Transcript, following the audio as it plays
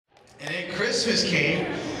Christmas came,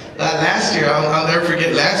 last year, I'll never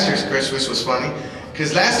forget last year's Christmas was funny.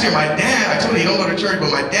 Because last year my dad, I told you he don't go to church,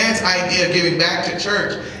 but my dad's idea of giving back to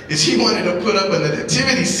church is he wanted to put up a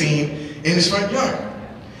nativity scene in his front yard.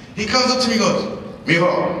 He comes up to me and goes,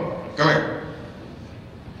 "Mijo, come here.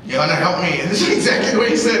 You want to help me?" And this is exactly the way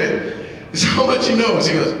he said it. This is how much he knows.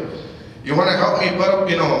 He goes, "You want to help me put up,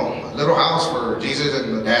 a little house for Jesus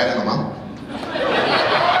and the dad and the mom?"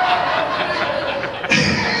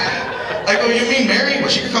 I go, "You mean Mary? Well,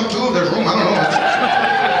 she could come too if there's room. I don't know.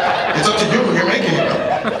 It's up to you. You're making it."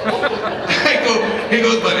 He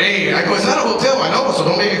goes, "But hey," I go, "it's not a hotel. I know, so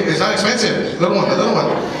don't make it. It's not expensive. Little one.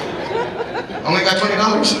 Only got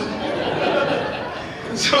 $20.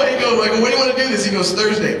 So I go, "When do you want to do this?" He goes,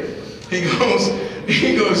 "Thursday." He goes,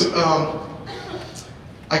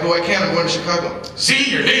 I go, "I can't. I'm going to Chicago." "See,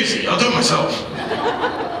 you're lazy. I'll do it myself."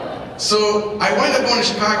 So I wind up going to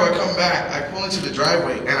Chicago. I come back. I pull into the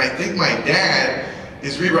driveway, and I think my dad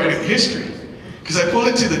is rewriting history. Because I pull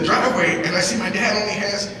into the driveway, and I see my dad only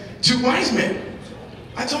has 2 wise men.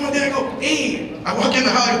 I told my dad, I go, "Hey," I walk in the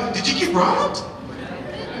house, I go, "Did you get robbed?"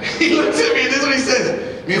 He looks at me, and this is what he says.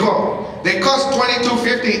 "Mijo, they cost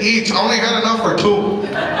 $22.50 each. I only had enough for 2.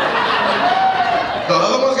 The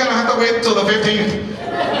other one's gonna have to wait till the 15th.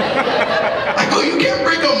 I go, "You can't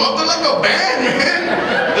break them up. They're like a band, man.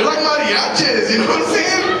 They're like mariachis, you know what I'm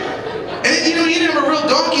saying?" And then, he didn't have a real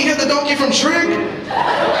donkey. He had the donkey from Shrek.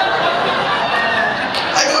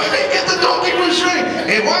 I go, "Hey, get the donkey from Shrek."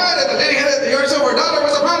 "And why? The lady had it at the yard sale for $1.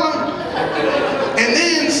 What's the problem?" And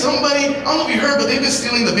then somebody, I don't know if you heard, but they've been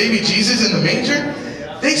stealing the baby Jesus in the manger.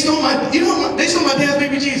 They stole they stole my dad's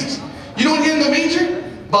baby Jesus. You know what he had in the manger?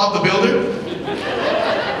 Bob the Builder.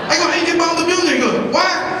 I go, "How you get Bob the Builder?" He goes,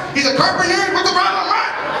 "What? He's a carpenter? What's the problem?"